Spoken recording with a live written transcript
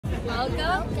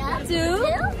Welcome to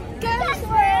Galeries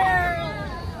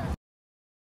Lafayette.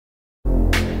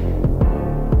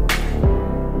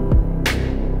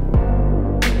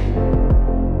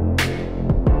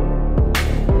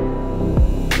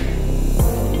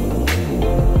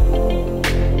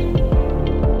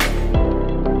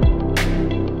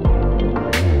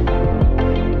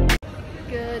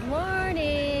 Good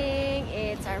morning.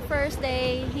 It's our first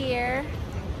day here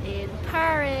in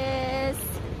Paris.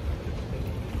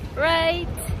 Right?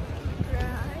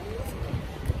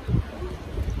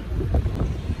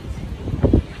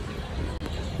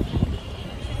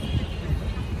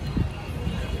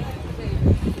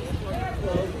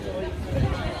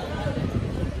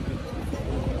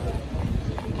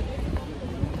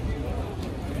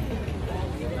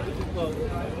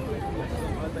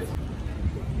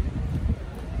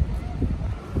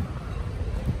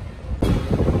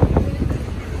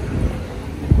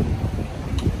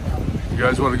 You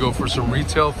guys want to go for some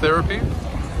retail therapy?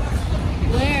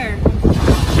 Where?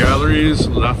 Galeries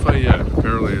Lafayette.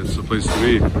 Apparently it's the place to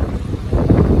be.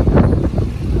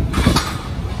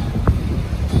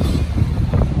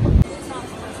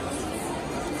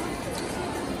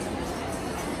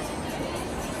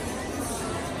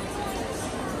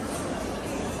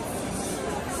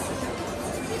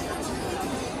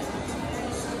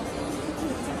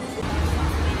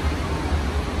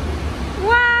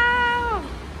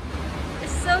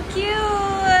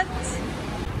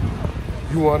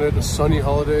 You wanted a sunny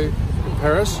holiday in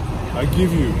Paris? I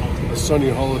give you a sunny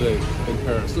holiday in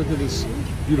Paris. Look at this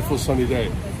beautiful sunny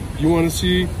day. You want to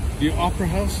see the Opera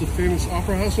House, the famous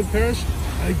Opera House in Paris?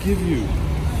 I give you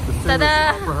the famous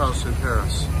Opera House in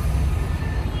Paris.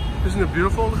 Isn't it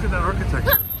beautiful? Look at that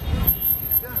architecture.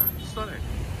 Yeah, stunning.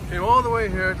 Came all the way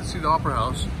here to see the Opera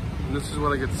House, and this is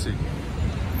what I get to see.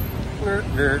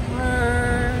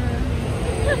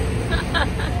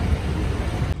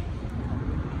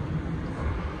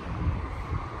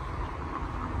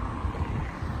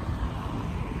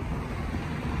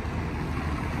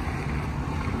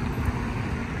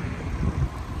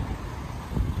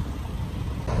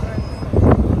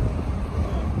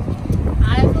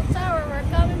 Eiffel Tower, we're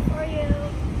coming for you.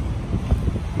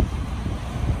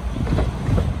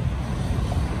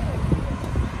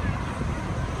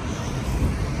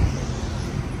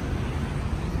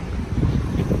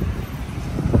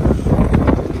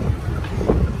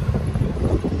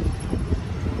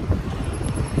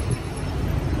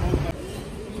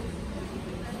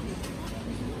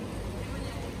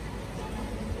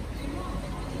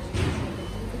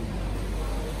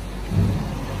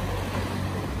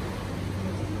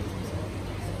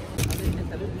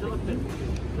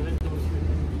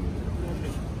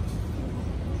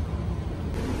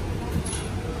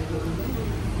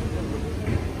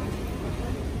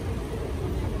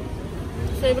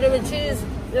 Savory with cheese.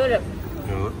 Look at it.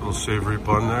 Yeah, a little savory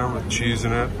bun there with cheese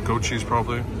in it. Goat cheese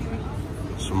probably.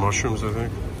 Some mushrooms, I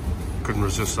think. Couldn't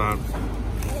resist that.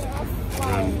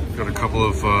 And then got a couple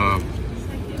of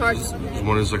Tarts.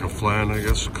 one is like a flan, I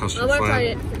guess, a custard I wanna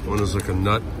try flan. it. One is like a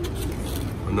nut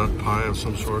pie of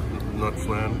some sort, nut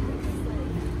flan.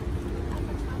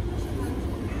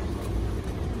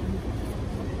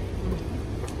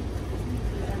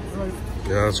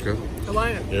 Yeah, that's good. I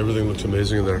want it. Yeah, everything looks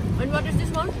amazing in there. And what is this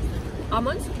one?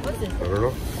 Almonds? What's this? I don't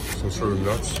know, some sort of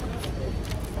nuts.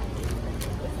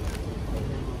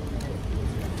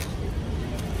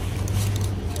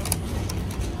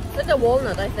 It's a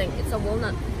walnut, I think. It's a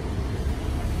walnut.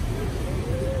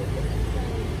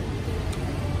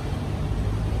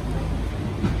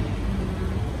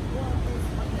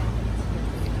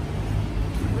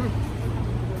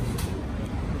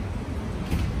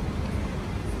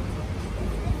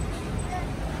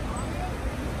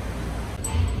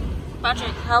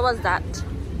 Patrick, how was that?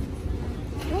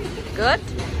 Good?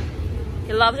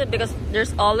 He loves it because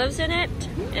there's olives in it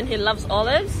and he loves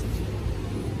olives.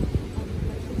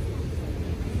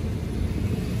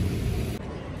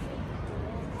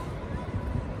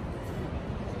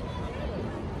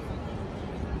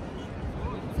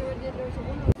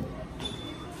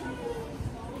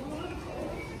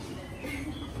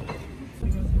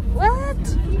 What?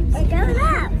 We're going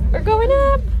up. We're going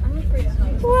up.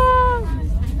 Wow.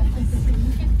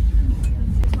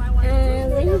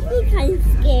 I think I'm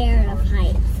scared of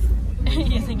heights.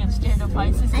 You think I'm scared of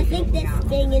heights? I think this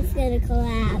thing is going to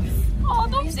collapse. Oh,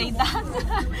 don't say that.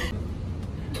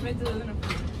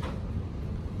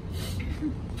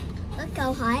 Look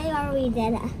how high are we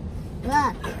then? Look.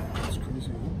 That's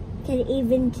crazy. Can you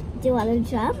even, do you want to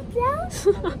jump now?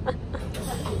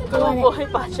 Oh boy,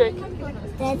 Patrick.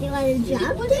 Dad, do you want to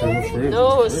jump there?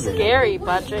 No, scary,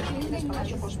 Patrick.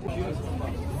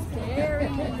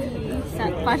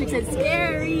 Patrick said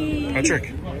scary.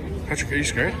 Patrick, are you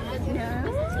scared?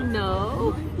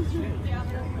 No.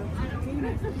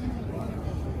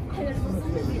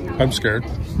 I'm scared.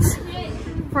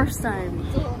 First time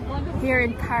here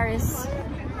in Paris,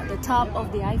 at the top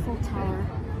of the Eiffel Tower.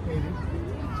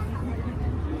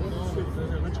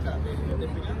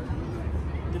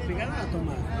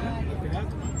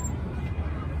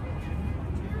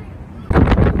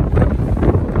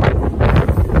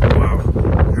 Wow,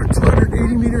 you're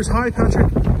 280 meters high,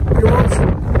 Patrick. You're up.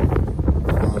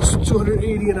 Oh, it's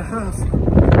 280 and a half.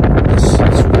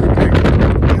 That's really big.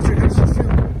 Patrick, how does it feel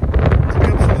to be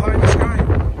up so high in the sky?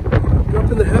 You're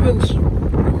up in the heavens.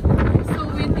 So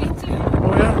windy too.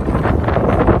 Oh yeah.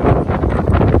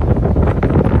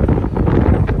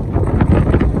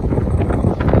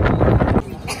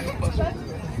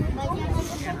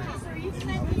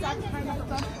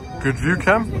 Good view,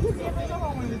 Cam?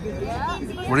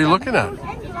 What are you looking at?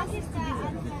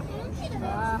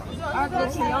 Arc de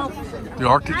Triomphe. The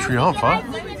Arc de Triomphe, huh?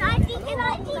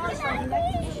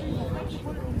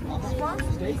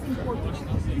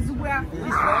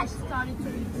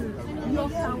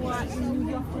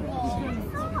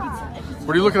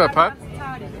 What are you looking at, Pat?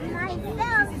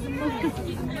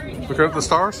 Looking at the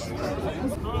stars?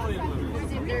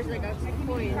 There's like a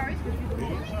coin.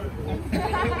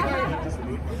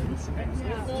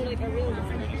 So like a real one.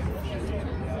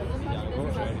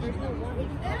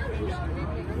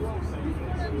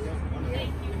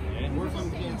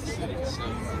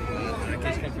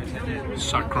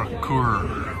 Sacré-Cœur.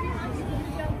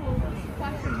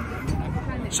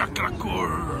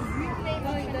 Sacré-Cœur.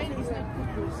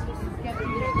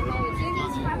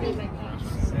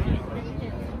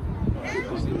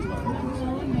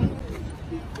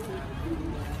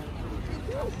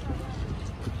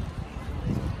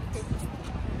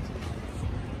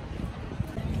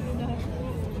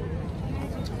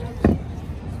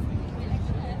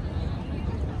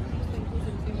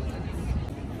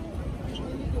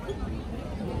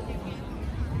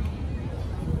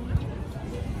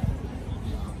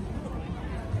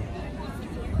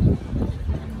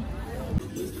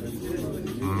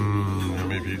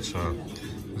 Yummy pizza.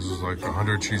 This is like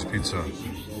 100 cheese pizza,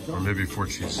 or maybe 4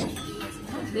 cheese.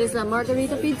 This is a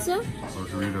margarita pizza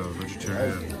Margarita,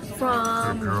 vegetarian.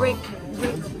 from Girl.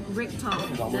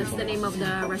 Bricktop. That's the name of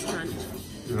the restaurant.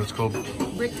 And it's called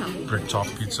Bricktop. Bricktop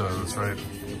Pizza, that's right.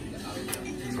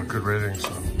 It's a good rating, so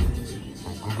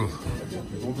on Google.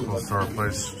 12-star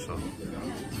place, so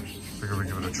figure we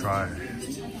give it a try.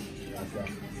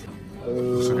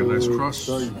 Looks like a nice crust.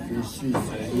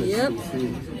 Yep.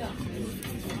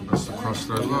 That's the crust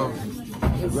I love.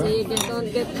 So you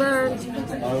don't get burned.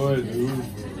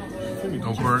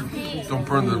 Don't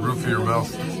burn the roof of your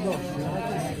mouth.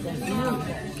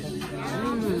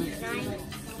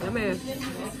 Yummy.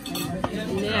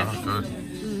 Yeah, good.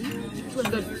 It was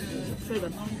good. It's really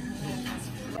good.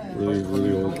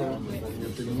 Really old.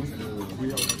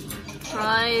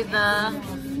 Try the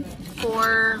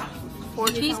four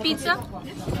cheese pizza. I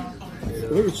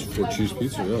think it's 4 cheese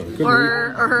pizza, yeah.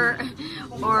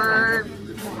 Or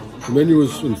The menu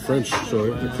was in French,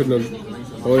 so I couldn't.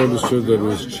 All I understood that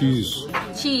was cheese.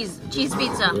 cheese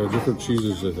pizza. Yeah, different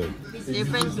cheeses, I think.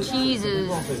 Different cheeses.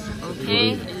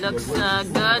 Okay, it looks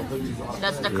good.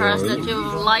 That's the crust that you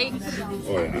like.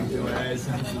 Oh yeah.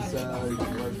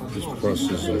 This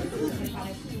crust is you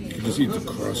can just eat the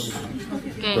crust.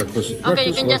 Okay. Breakfast, Okay,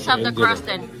 you can lunch, just have the and dinner. crust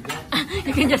then.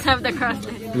 You can just have the crust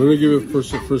then. Let me give it first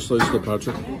slice to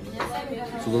Patrick.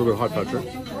 It's a little bit hot, Patrick.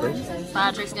 Okay?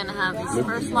 Patrick's gonna have his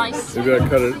first slice. Maybe I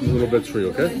cut it in little bits for you,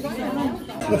 okay?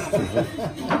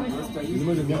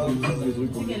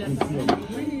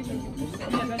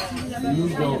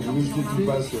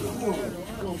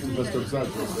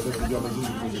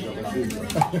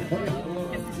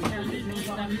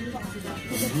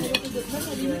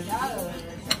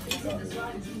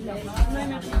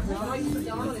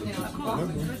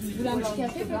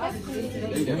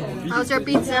 How's your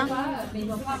pizza?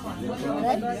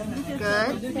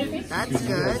 Good. That's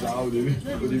good.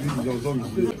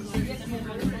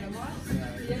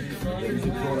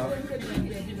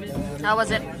 How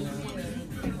was it?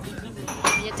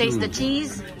 Can you taste the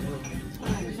cheese?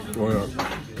 Oh yeah.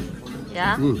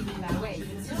 Yeah?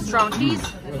 Strong cheese?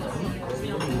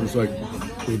 It's like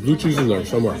there's blue cheese in there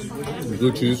somewhere. There's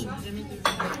blue cheese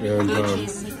and Blue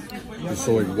cheese. there's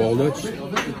some like walnuts. I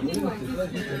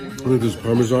think there's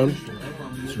Parmesan.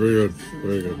 It's very good.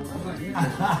 Very good.